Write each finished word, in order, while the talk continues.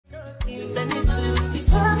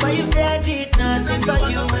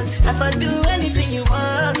do anything you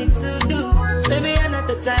want me to do. Maybe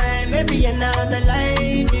another time, maybe another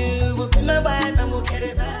life. You will be my wife and we'll get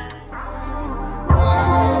it right.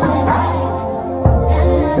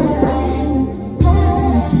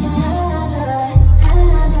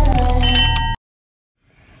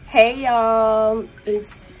 Hey y'all,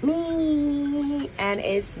 it's me and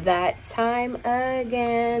it's that time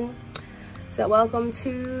again. So welcome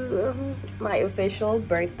to my official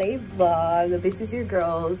birthday vlog. This is your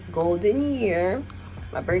girl's golden year.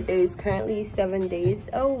 My birthday is currently 7 days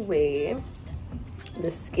away.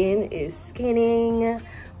 The skin is skinning.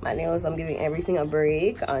 My nails, I'm giving everything a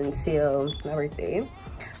break until my birthday.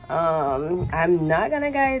 I'm not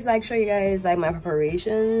gonna show you guys like my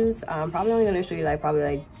preparations. I'm probably only gonna show you like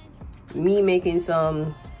me making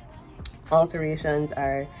some alterations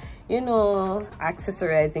or, you know,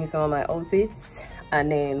 accessorizing some of my outfits,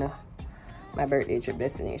 and then my birthday trip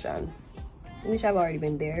destination, which I've already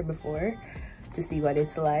been there before to see what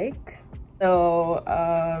it's like. So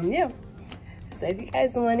yeah, so if you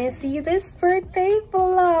guys want to see this birthday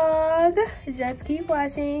vlog, just keep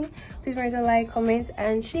watching. Please remember to like, comment,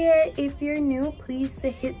 and share. If you're new, please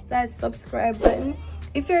hit that subscribe button.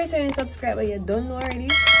 If you're a returning subscriber, you don't know already,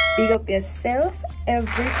 big up yourself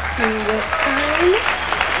every single time.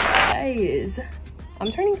 Guys,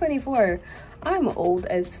 I'm turning 24. I'm old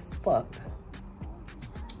as fuck.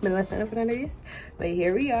 But let's not put under this. But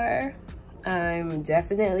here we are. I'm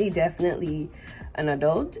definitely an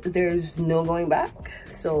adult. There's no going back.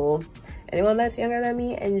 So anyone that's younger than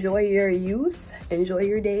me, enjoy your youth, enjoy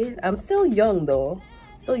your days. I'm still young though,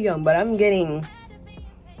 still young, but I'm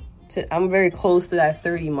very close to that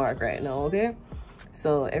 30 mark right now. Okay,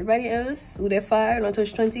 so everybody else who they're far not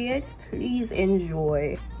touch 20 yet, please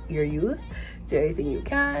enjoy your youth, do everything you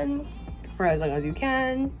can for as long as you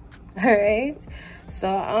can. All right, so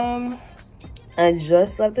I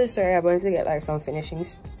just left the store. I'm going to get like some finishing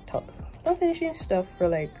stuff for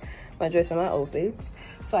like my dress and my outfits.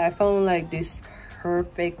 So I found like this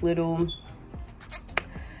perfect little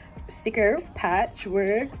sticker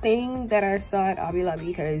patchwork thing that I saw at Hobby Lobby,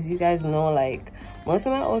 because you guys know like most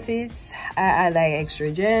of my outfits I add like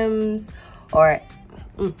extra gems, or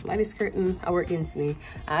why this curtain I work against me.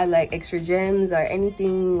 I add like extra gems or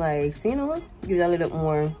anything like, so, you know, give it a little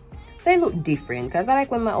more, so they look different, because I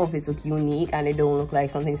like when my outfits look unique and they don't look like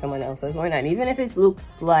something someone else has worn. And even if it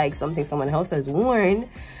looks like something someone else has worn,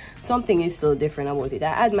 something is still different about it. I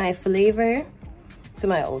add my flavor to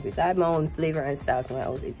my outfits. I add my own flavor and style to my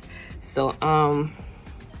outfits. So I'm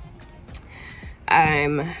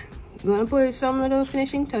gonna put some of those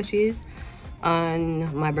finishing touches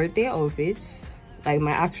on my birthday outfits, like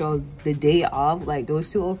my actual the day of, like those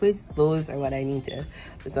two outfits. Those are what I need to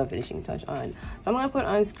put some finishing touch on. So I'm gonna put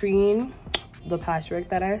on screen the patchwork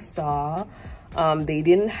that I saw. They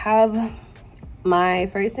didn't have my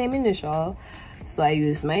first name initial, so I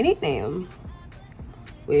used my nickname,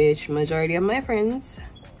 which majority of my friends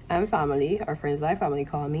and family, or friends like family,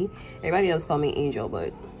 call me. Everybody else call me Angel,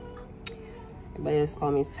 but everybody else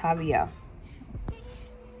call me Tavia.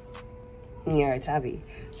 Yeah, Tavi.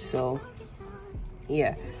 So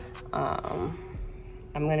yeah, I'm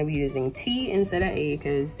gonna be using T instead of A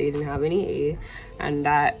because they didn't have any A, and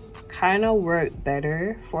that kind of worked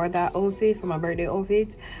better for that outfit, for my birthday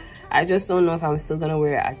outfit. I just don't know if I'm still gonna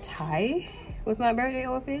wear a tie with my birthday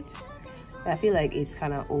outfit. I feel like it's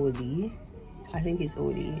kind of OD. I think it's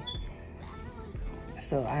OD.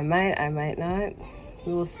 So I might not.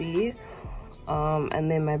 We'll see. And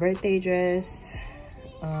then my birthday dress.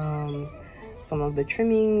 Some of the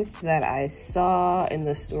trimmings that I saw in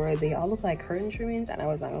the store, they all look like curtain trimmings, and I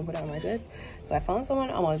was not gonna put it on my dress. So I found some on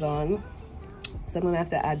Amazon. So I'm gonna have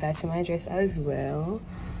to add that to my dress as well.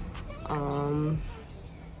 And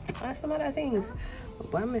some other things.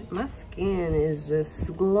 But my skin is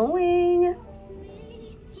just glowing.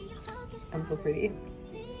 I'm so pretty.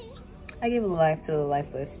 I give life to the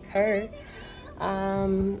lifeless her.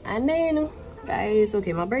 And then guys,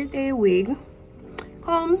 okay, my birthday wig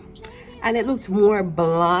come, and it looked more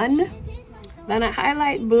blonde than a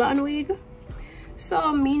highlight blonde wig.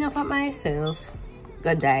 So me enough of myself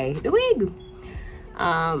go dye the wig.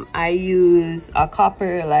 I use a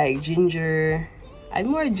copper like ginger, I'm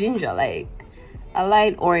more ginger, like a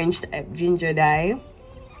light orange type ginger dye,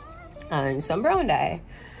 and some brown dye,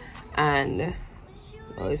 and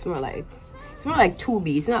oh, it's more like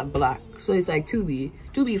 2B. It's not black, so it's like 2B,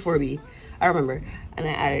 4B, I remember. And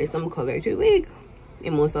I added some color to the wig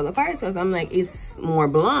in most of the parts, because I'm like, it's more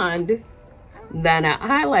blonde than a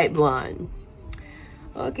highlight blonde.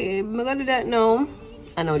 Okay, I'm gonna do that now.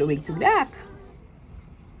 I know the wig too dark,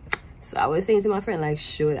 so I was saying to my friend, like,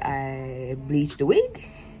 should I bleach the wig?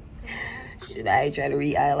 should I try to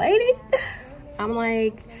re-highlight it? I'm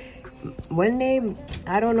like, when they,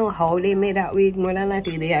 I don't know how they made that wig. More than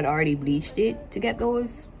likely they had already bleached it to get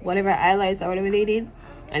those whatever highlights or whatever they did,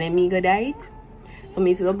 and then me go dye it. So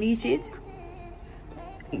me if you go bleach it,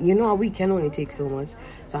 you know, a wig can only take so much,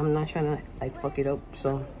 so I'm not trying to like fuck it up.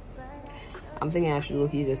 So I'm thinking I should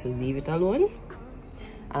look here, just leave it alone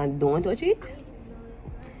and don't touch it.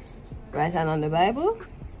 Right hand on the Bible.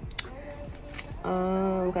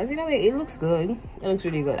 Because you know it looks good. It looks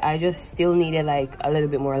really good. I just still needed like a little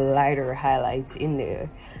bit more lighter highlights in there.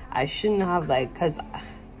 I shouldn't have, like, because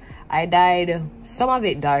I dyed some of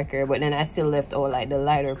it darker, but then I still left all like the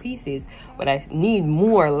lighter pieces, but I need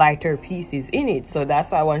more lighter pieces in it. So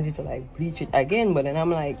that's why I wanted to like bleach it again, but then I'm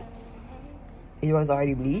like, it was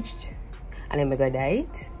already bleached, and then I got dye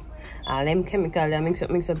it, and them chemical that mix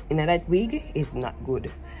up in that wig is not good.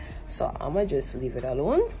 So I'm gonna just leave it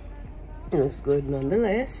alone. It looks good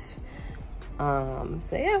nonetheless. So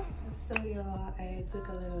yeah. So y'all, I took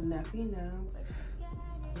a little nappy now.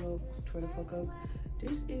 A little Twitter fuck up.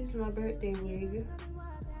 This is my birthday wig.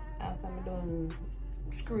 After I'm done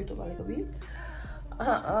screw it up a little bit.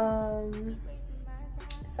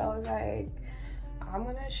 So I was like, I'm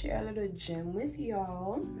gonna share a little gem with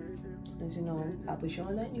y'all. As you know, I'll be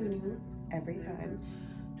showing that new every time.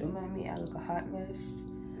 Don't mind me, I look a hot mess.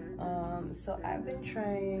 So I've been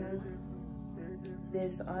trying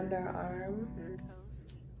this underarm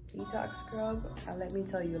detox scrub, and let me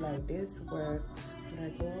tell you, like, this works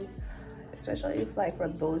miracles, especially if like for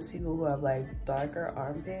those people who have like darker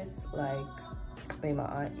armpits. Like, made my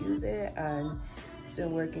aunt use it and it's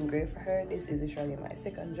been working great for her. This is literally my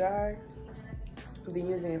second jar. I've been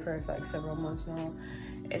using it for like several months now,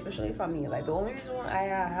 especially for me. Like, the only reason I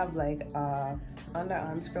have like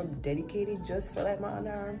underarm scrub dedicated just for like my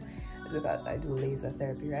underarm is because I do laser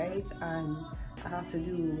therapy, right? And I have to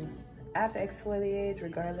exfoliate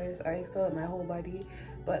regardless. I exfoliate my whole body,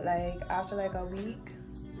 but like after like a week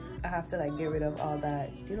I have to like get rid of all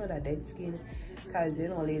that, you know, that dead skin, because you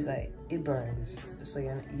know laser, it burns. So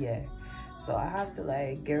yeah, so I have to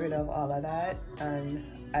like get rid of all of that, and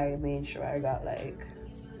I made sure I got like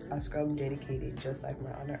a scrub dedicated just like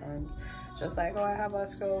my underarms. Just like how I have a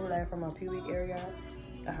scrub like from my pubic area,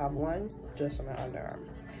 I have one just for my underarm.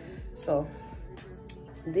 So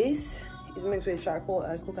this is mixed with charcoal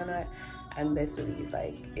and coconut, and best believe,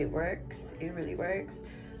 like, it works. It really works.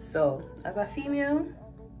 So as a female,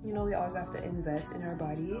 you know, we always have to invest in our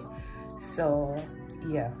body. So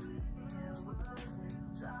yeah,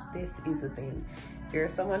 this is the thing. If you're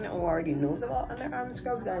someone who already knows about underarm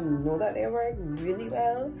scrubs and know that they work really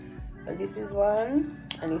well, but this is one,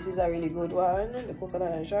 and this is a really good one. The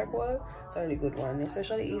coconut and charcoal, it's a really good one,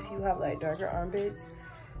 especially if you have like darker armpits.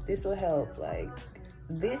 This will help. Like,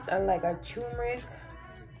 this and like a turmeric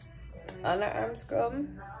underarm scrub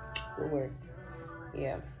will work.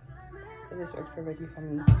 Yeah, so this works perfectly for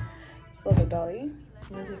me. So the dolly, I'm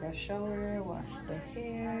gonna take a shower, wash the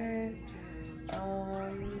hair,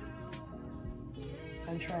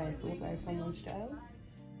 and try to look like someone's style.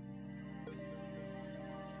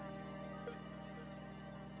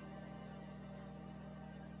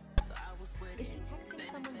 Is she texting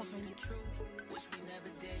someone behind you?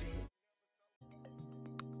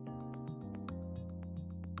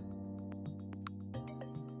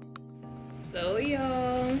 So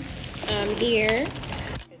y'all, I'm here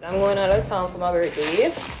because I'm going out of town for my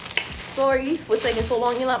birthday. Sorry for taking so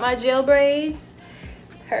long. You like my gel braids?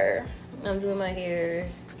 I'm doing my hair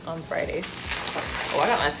on Friday. Oh, I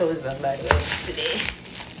got my toes done by the way today.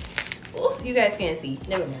 Oh, you guys can't see.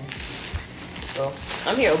 Never mind. So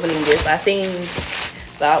I'm here opening this. I think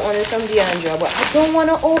that one is from D'Angelo, but I don't want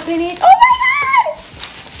to open it. Oh my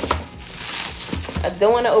god! I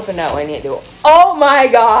don't want to open that one yet though. Oh my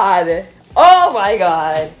god! Oh my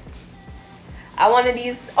god! I wanted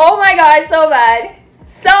these. Oh my god, so bad.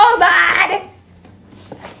 So bad!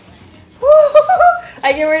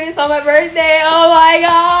 I get ready on my birthday. Oh my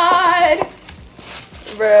god!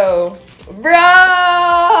 Bro.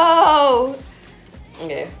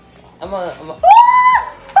 Okay. I'm a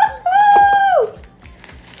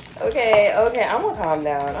okay, I'm gonna calm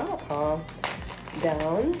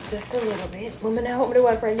down just a little bit. I'm not open the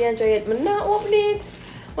one for the enjoy it. I'm not open it.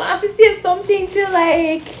 I have to save something to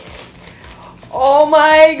like. Oh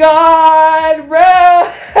my god, bro!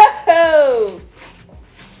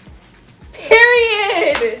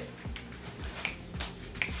 Period.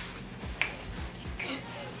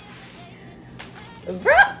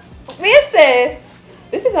 Bro, listen.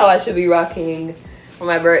 This is how I should be rocking for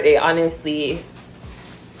my birthday, honestly.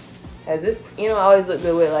 As this, you know, I always look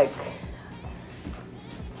good with like,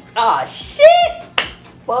 oh shit!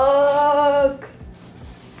 Fuck.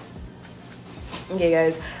 Okay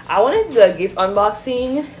guys, I wanted to do a gift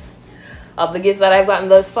unboxing of the gifts that I've gotten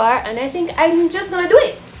thus far, and I think I'm just gonna do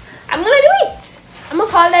it. I'm gonna do it. I'm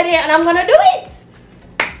gonna call that day and I'm gonna do it.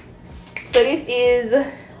 So this is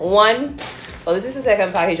one. Well, this is the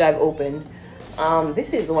second package I've opened.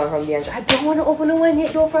 This is the one from Deandra. I don't want to open the one yet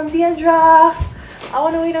though from Deandra. I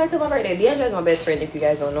want to wait until my birthday. Deandra is my best friend, if you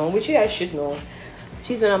guys don't know, which you guys should know.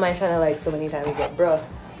 She's been on my channel like so many times, but bro,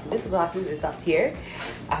 this glasses is up here.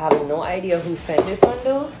 I have no idea who sent this one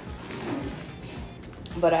though,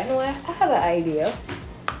 but I know I have an idea.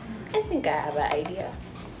 I think I have an idea.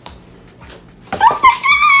 Oh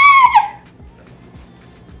my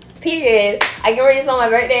god! Period. I can wear this on my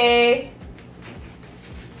birthday.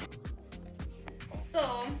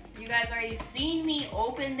 So you guys already seen me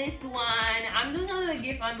open this one. I'm doing another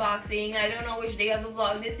gift unboxing. I don't know which day of the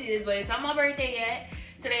vlog this is, but it's not my birthday yet.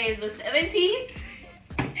 Today is the 17th.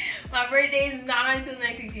 My birthday is not until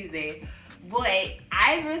next week Tuesday. But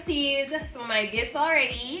I've received some of my gifts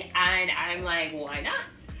already, and I'm like, why not?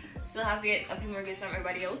 Still have to get a few more gifts from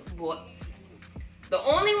everybody else, but the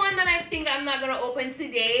only one that I think I'm not gonna open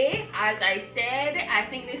today, as I said, I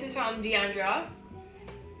think this is from Deandra.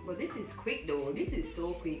 But this is quick though. This is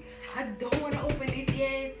so quick. I don't want to open this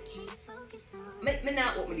yet. Me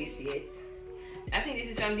not open this yet. I think this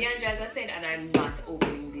is from Deandra, as I said, and I'm not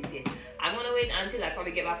opening this yet. I'm gonna wait until I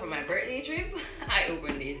probably get back from my birthday trip. I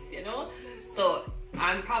open this, you know. So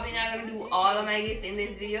I'm probably not gonna do all of my gifts in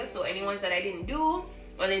this video. So any ones that I didn't do,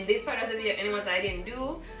 or in this part of the video, any ones that I didn't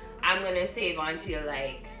do, I'm gonna save until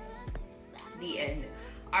like the end.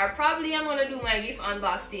 Or probably I'm gonna do my gift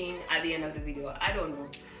unboxing at the end of the video. I don't know.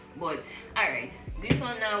 But alright, this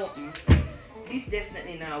one now open. This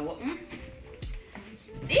definitely now open.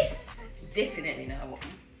 This definitely now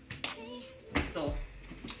open. So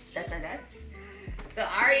that's that. So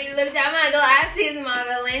I already looked at my glasses, my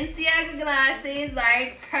Balenciaga glasses,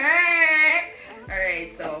 like her.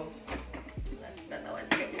 Alright, so that's how I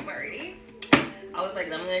took them already. I was like,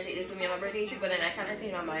 I'm gonna take this with me on my birthday trip, but then I kind of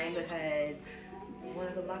changed my mind because one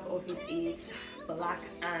of the black outfits is black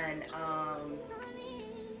and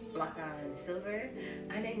silver.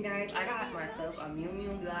 And then guys, I got myself a Miu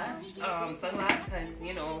Miu glass sunglass, because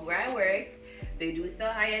you know where I work they do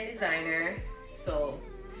sell high-end designer. So,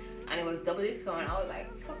 and it was double discount. I was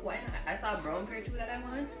like, fuck, why not? I saw a brown pair too that I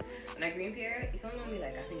want, and a green pair. It's only gonna be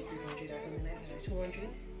like, I think 300 or something like that, 200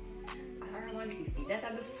 or 150. That's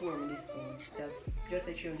at before my discount. Just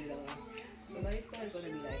a $300. But my discount is gonna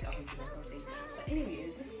be like 100 or something. But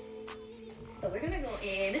anyways, so we're gonna go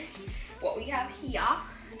in what we have here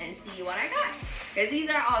and see what I got. Because these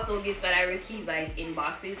are also gifts that I received like in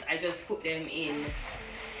boxes. I just put them in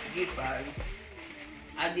gift bags.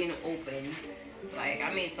 I didn't open. Like,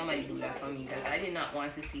 I made somebody do that for me because I did not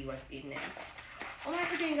want to see what's in there. Oh my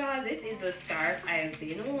freaking god, this is the scarf I've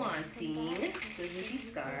been wanting. This is the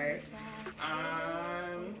scarf.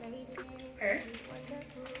 Her.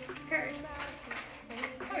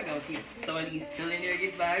 I'm gonna keep some of these still in their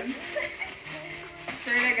gift bags.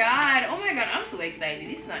 Swear to god. Oh my god, I'm so excited.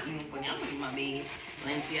 This is not even funny. I'm putting my babe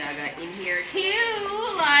Balenciaga in here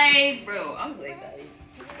too. Like, bro, I'm so excited.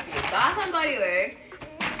 Okay, Bath and Body Works.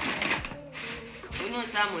 We know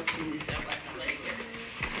it's not much in this Bath and Body Works.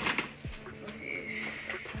 Okay,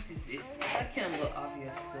 what is this? That can't look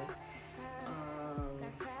obvious. So. Oh,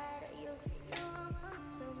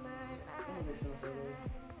 this smells so good.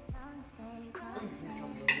 This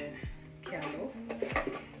smells so good. Candle.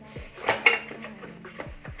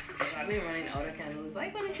 I've been running out of candles. Why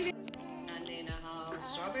can't you? And then I have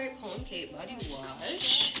strawberry pound cake body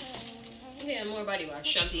wash. Okay, and more body wash.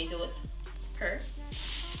 Champagne toast. Her.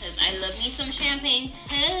 Because I love me some champagne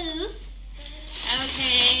toast.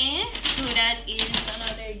 Okay. So that is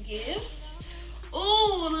another gift.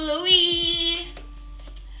 Oh, Louis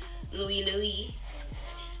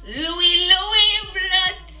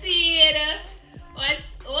bloodseed.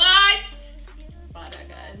 What? Father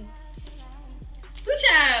God. Good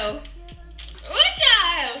child.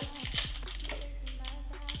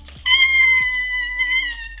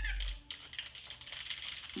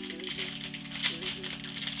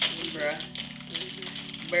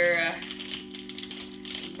 Bruh.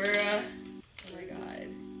 Oh my god.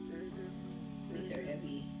 These are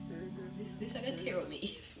heavy. These are gonna tear up my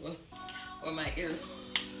ears, or my ear.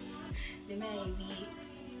 They might be.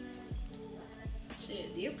 Shit,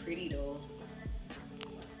 they're pretty though.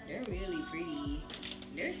 They're really pretty.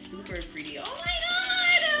 They're super pretty. Oh my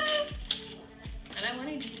god! And I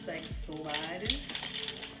wanted these like so bad.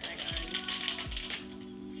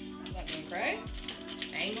 I'm not gonna cry.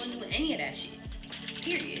 I ain't gonna do any of that shit.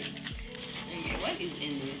 Period. Okay, what is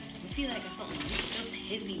in this? I feel like it's something just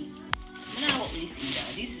heavy. I don't know what we see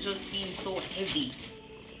that. This just seems so heavy.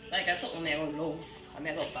 Like I something I don't love. I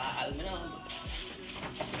may go bad.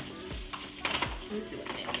 Let's see what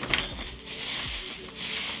next.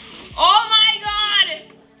 Oh my god!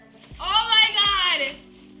 Oh my god!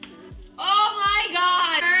 Oh my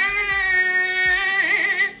god!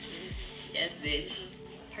 Yes, bitch.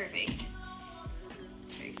 Perfect.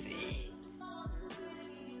 Perfect.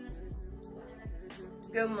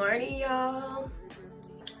 Good morning, y'all.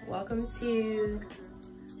 Welcome to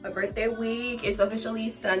my birthday week. It's officially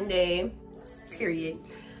Sunday, period.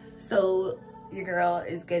 So your girl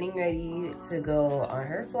is getting ready to go on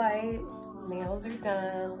her flight. Nails are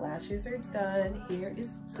done, lashes are done, hair is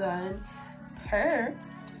done.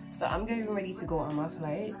 So I'm getting ready to go on my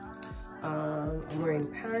flight. I'm wearing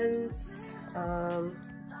pants.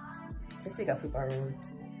 Let's take a flip around.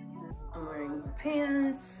 I'm wearing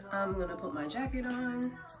pants. I'm gonna put my jacket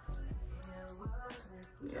on.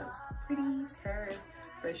 Yeah, pretty,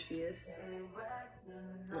 fresh face.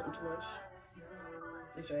 Not too much.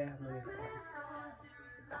 Literally, I have no makeup on.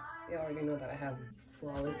 You already know that I have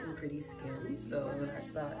flawless and pretty skin, so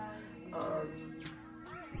that's that.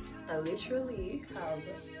 I literally have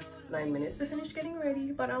 9 minutes to finish getting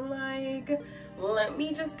ready, but I'm like, let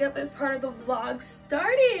me just get this part of the vlog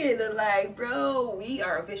started. Like, bro, we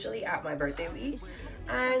are officially at my birthday week,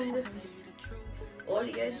 and old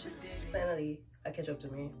age finally catch up to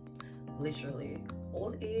me. Literally,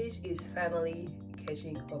 old age is finally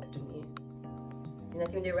catching up to me. And I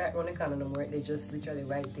think they're right around the corner no more. They're just literally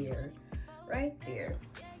right there. Right there.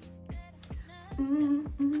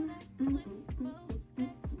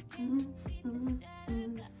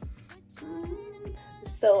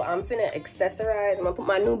 So I'm finna accessorize. I'm gonna put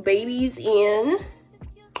my new babies in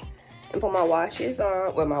and put my watches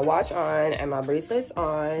on, with my watch on and my bracelets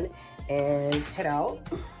on, and head out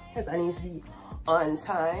because I need to be on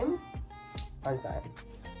time. On time.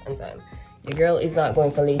 Your girl is not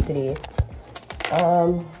going for late today.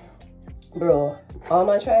 Bro, all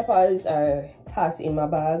my tripods are packed in my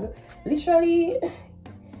bag. Literally,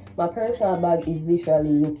 my personal bag is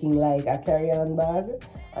literally looking like a carry-on bag,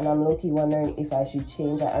 and I'm low-key wondering if I should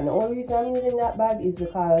change it. And the only reason I'm using that bag is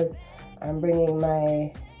because I'm bringing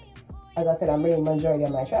my, as I said, I'm bringing majority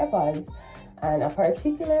of my tripods, and a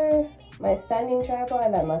particular, my standing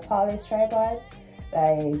tripod, like my tallest tripod,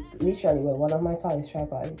 like literally, well, one of my tallest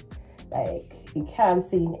tripods, like it can't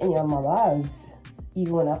fit in any of my bags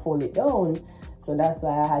even when I fold it down, so that's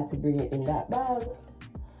why I had to bring it in that bag.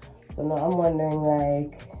 So now I'm wondering,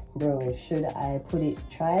 like, bro, should I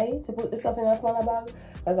try to put the stuff in a smaller bag?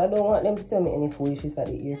 Because I don't want them to tell me any foolishness at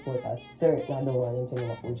the airport. I certainly don't want them to tell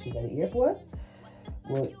me any foolishness at the airport.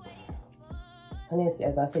 But honestly,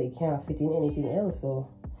 as I said, it can't fit in anything else, so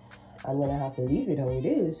I'm gonna have to leave it how it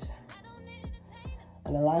is.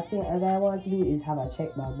 And the last thing as I want to do is have a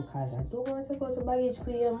check bag, because I don't want to go to baggage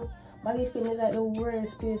claim. Baggage claim is like the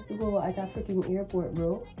worst place to go at a freaking airport,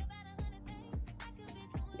 bro.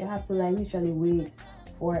 You have to like literally wait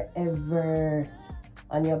forever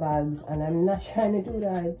on your bags, and I'm not trying to do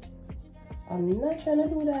that. I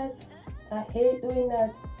hate doing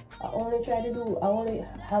that. I only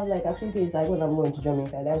have like a suitcase like when I'm going to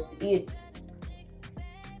Jamaica. That's it.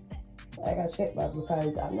 Like a check bag,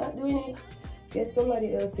 because I'm not doing it. Get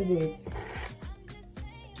somebody else to do it.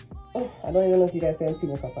 Oh, I don't even know if you guys can see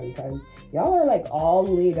me properly, because y'all are like all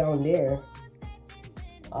the way down there.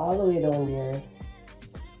 All the way down there.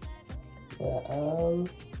 But,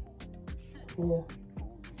 yeah.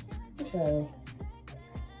 Okay.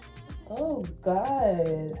 Oh, God.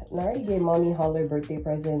 I already gave mommy all her birthday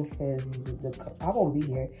presents, because I won't be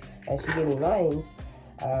here, and she gave me mine.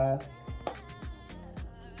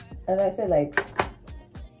 As I said, like,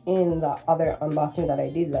 in the other unboxing that I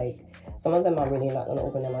did, like, some of them I'm really not gonna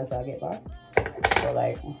open them until I get back. So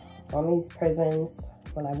like mommy's presents,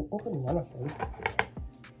 well, I opened one of them,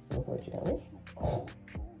 unfortunately.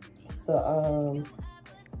 So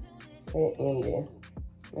in there,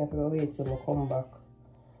 I have to go wait till I come back.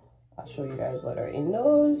 I'll show you guys what are in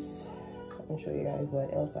those, and show you guys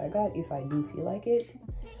what else I got if I do feel like it.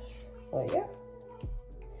 But yeah.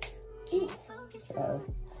 So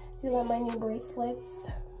do you like my new bracelets?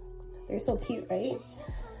 They're so cute, right?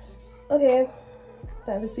 Okay,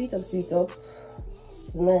 time to sweet up.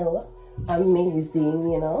 Smell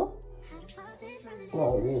amazing, you know?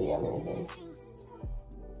 Smell really amazing.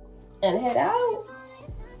 And head out.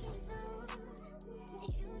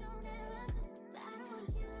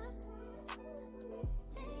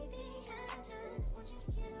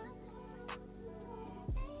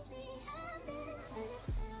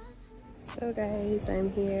 So guys, I'm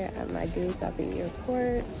here at my gate at the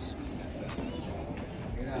airport.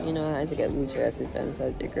 You know, I had to get wheelchair assistance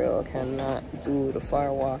because the girl cannot do the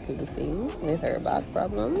far walking thing with her back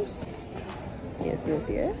problems. Yes.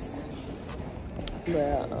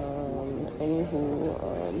 But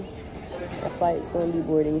anywho, our flight is going to be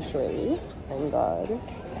boarding shortly, thank God.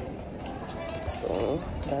 So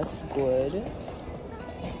that's good.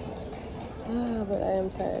 But I am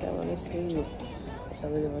tired. I want to sleep. I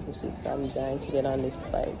really want to sleep, so I'm dying to get on this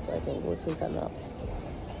flight so I can go take a nap.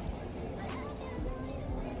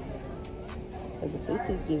 But the face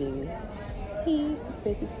is giving tea. The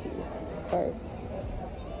face is tea, of course.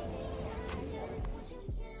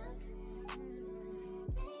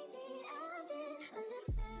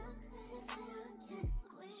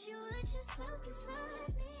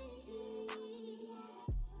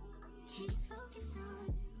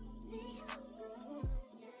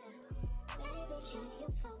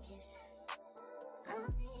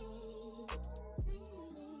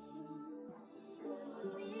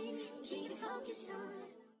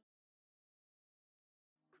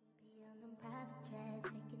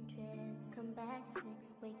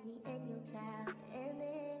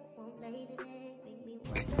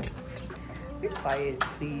 Be quiet,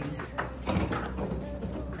 please.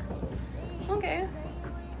 Okay.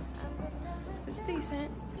 It's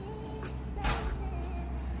decent.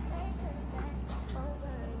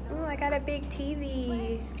 Oh, I got a big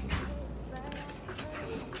TV.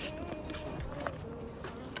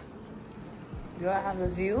 Do I have a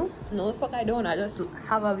view? No, the fuck I don't. I just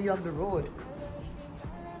have a view of the road.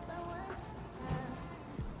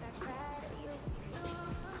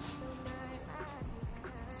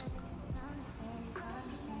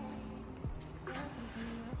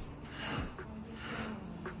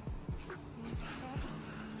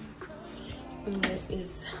 And this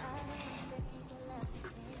is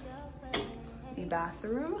the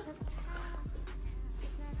bathroom.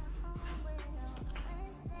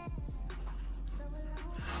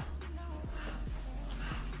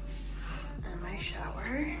 And my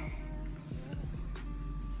shower.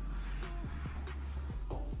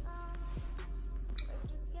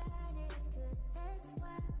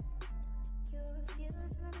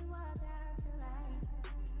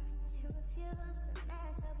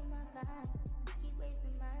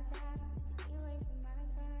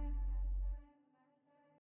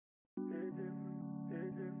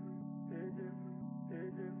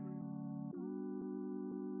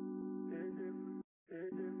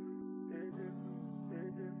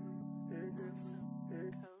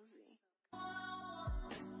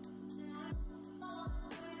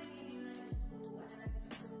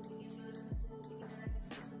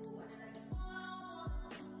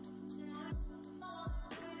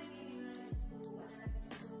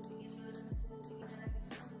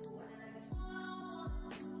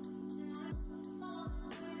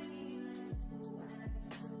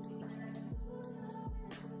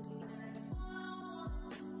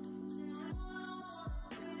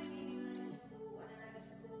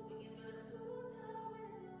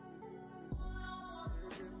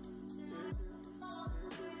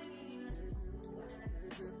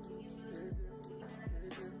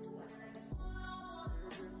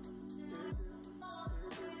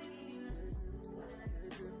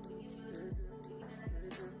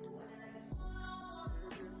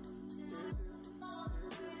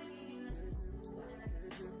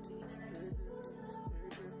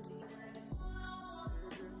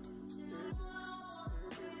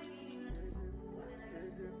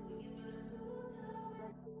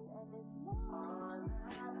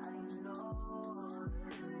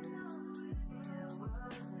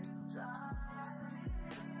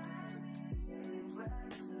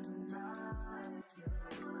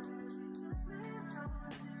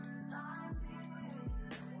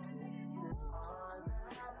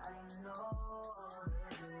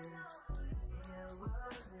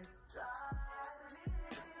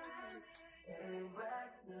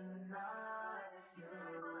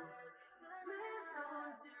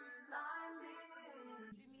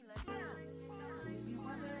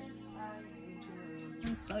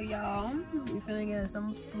 So y'all, we finna get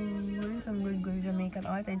some food, some good Jamaican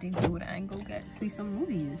authentic food, and go see some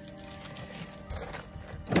movies.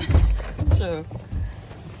 Sure.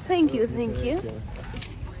 Thank you.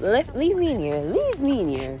 Leave me in here. Leave me in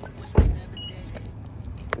here,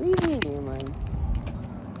 man.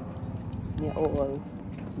 You're all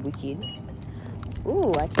wicked.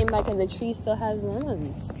 Ooh, I came back and the tree still has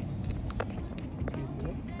lemons.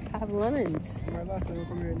 I have lemons.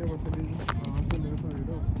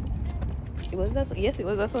 It was that. Yes, it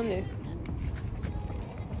was that Sunday.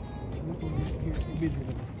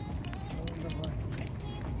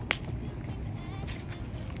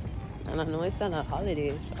 And I know it's not a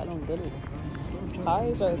holiday, so I don't get it.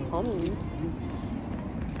 Cars are coming.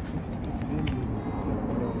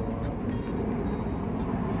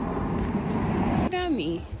 Look at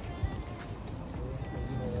me.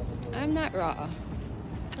 I'm not raw.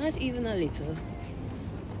 Not even a little.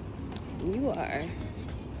 You are.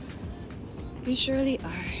 You surely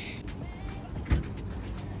are.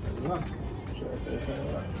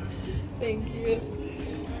 Thank you.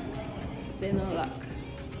 They no luck.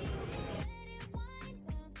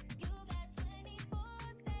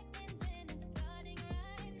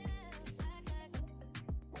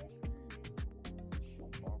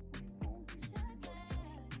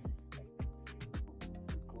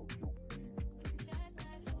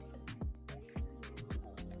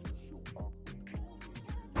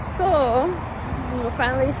 So, we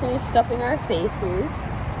finally finished stuffing our faces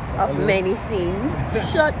of many things.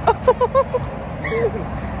 Shut up!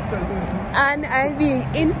 And I'm being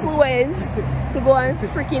influenced to go and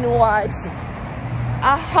freaking watch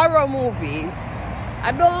a horror movie.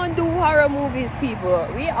 I don't do horror movies, people.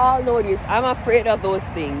 We all know this. I'm afraid of those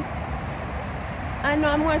things. I know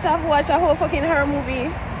I'm going to have to watch a whole fucking horror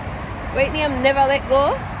movie. Wait, name Never Let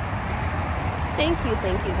Go. Thank you,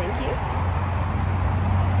 thank you, thank you.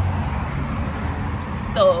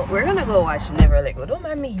 So we're gonna go watch Never Let Go. Don't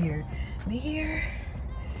mind me here. Me here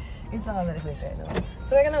is all over the place right now.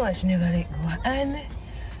 So we're gonna watch Never Let Go, and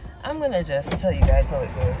I'm gonna just tell you guys how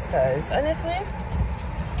it goes, cause honestly,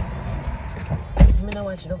 I'm gonna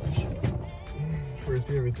watch it over.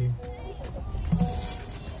 First everything.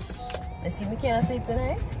 Let's see, we can't sleep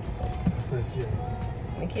tonight. First year.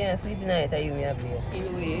 We can't sleep tonight. Are you me up here?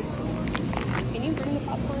 Anyway, can you bring the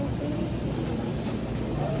popcorns, please?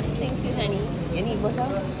 Thank you, honey. You need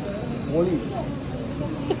butter? Molly.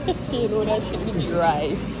 You know that should be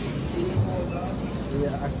dry.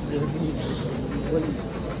 Yeah, actually, Molly.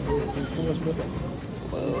 Too much butter.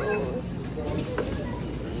 Whoa.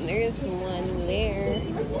 There's one there.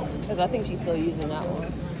 Because I think she's still using that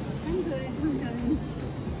one.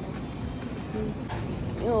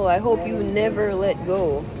 Oh, I hope you never let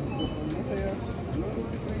go.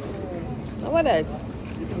 How about that?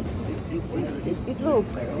 It look,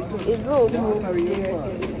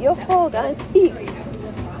 your fault and thick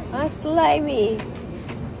and slimy.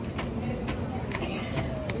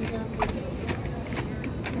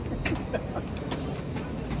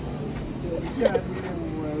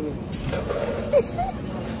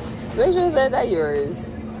 Make sure that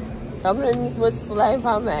yours. I'm gonna need so much slime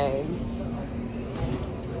for mine.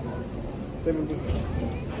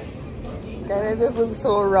 God, it just looks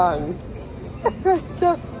so wrong. Stop.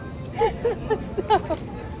 Stop.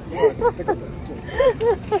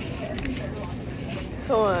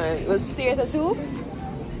 Come on. Was theater 2?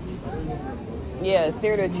 Yeah,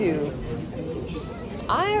 theater 2.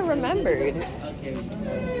 I remembered.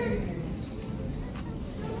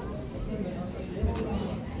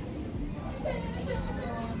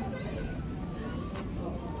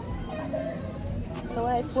 So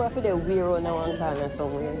I tore for the weird on one corner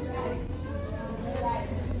somewhere.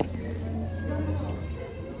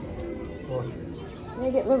 I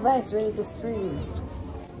get my voice ready to scream.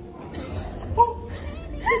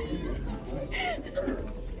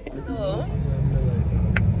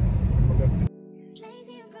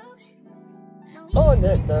 Oh,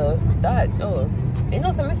 you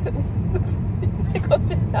know something.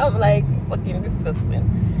 I'm like fucking disgusting.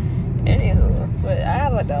 Anywho, but I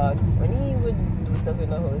have a dog. When he would do stuff in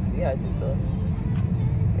the house, we had to, so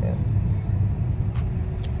yeah.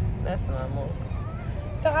 That's normal.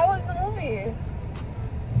 So how was the movie?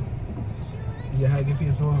 You hide your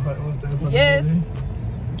face all the time. Yes.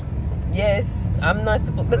 Yes, I'm not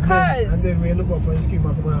supposed because. And then when you look up and skip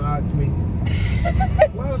back and ask me,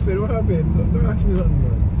 what happened? What happened? Don't ask me nothing,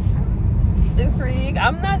 man. The freak.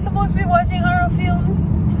 I'm not supposed to be watching horror films,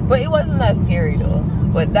 but it wasn't that scary though.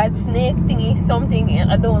 But that snake thing is something,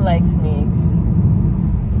 and I don't like snakes,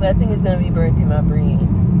 so that thing is gonna be burnt in my brain.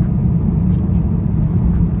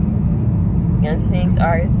 And snakes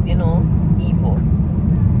are, you know, evil.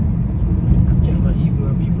 Not evil,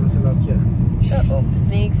 and people still have care. Shut up.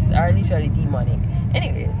 Snakes are literally demonic.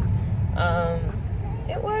 Anyways,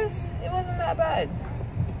 it wasn't that bad.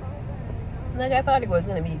 Like I thought it was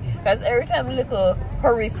gonna be, because every time little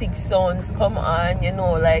horrific sounds come on, you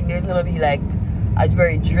know, like there's gonna be like a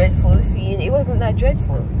very dreadful scene. It wasn't that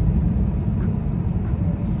dreadful.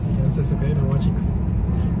 You can't say so, you don't watch it.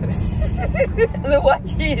 Look,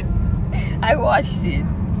 watch it. I watched it.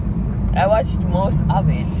 I watched most of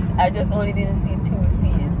it. I just only didn't see 2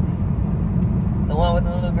 scenes. The one with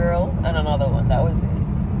the little girl and another one. That was it.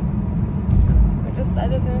 I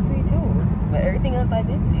just didn't see 2. But everything else I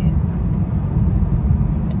did see it.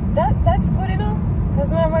 That's good enough.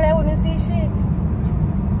 Because normally I wouldn't see shit.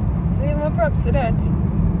 So give my props to that.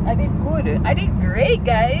 I did good. I did great,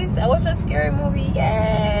 guys. I watched a scary movie.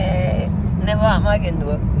 Yay! Never happen again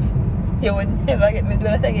though. You would never get me do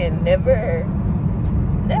that again. Never.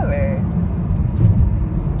 Never.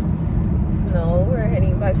 So now we're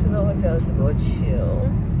heading back to the hotel to go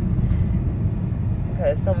chill.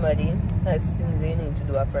 Because somebody has things they need to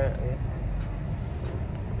do apparently.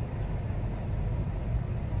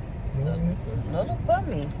 No look for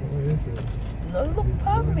me. No look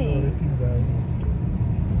for me.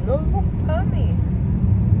 No look for me.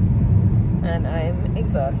 And I'm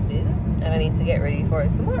exhausted and I need to get ready for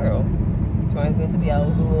it tomorrow. Tomorrow's going to be a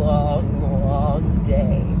long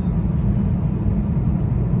day.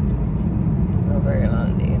 A very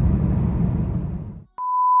long day.